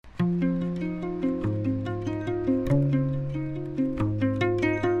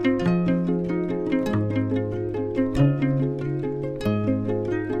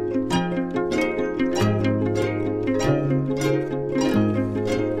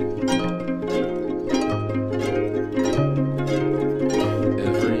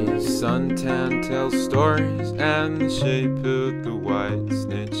tell stories and the shape of the white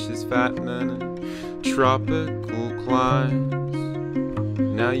snitches, fat men and tropical climes.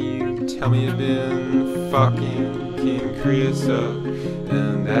 Now you tell me you've been fucking King Creosote,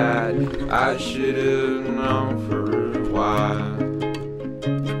 and that I should have known for a while.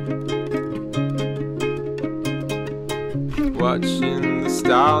 Watching the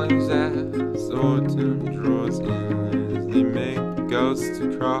starlings as autumn draws in, as they make ghosts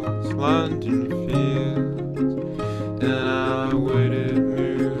across London fields. And I would have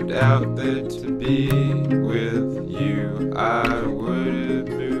moved out there to be with you. I would have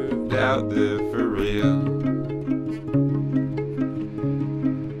moved out there for real.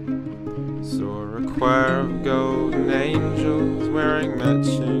 Saw a choir of golden angels wearing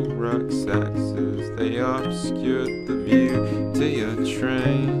matching rucksacks as they obscured the view to your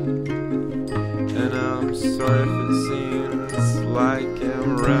train. And I'm sorry if it seems like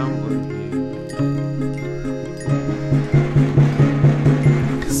I'm rambling here,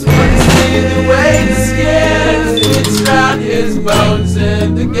 'cause when you see the way the skin fits round his bones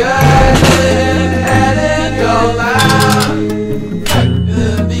and the guy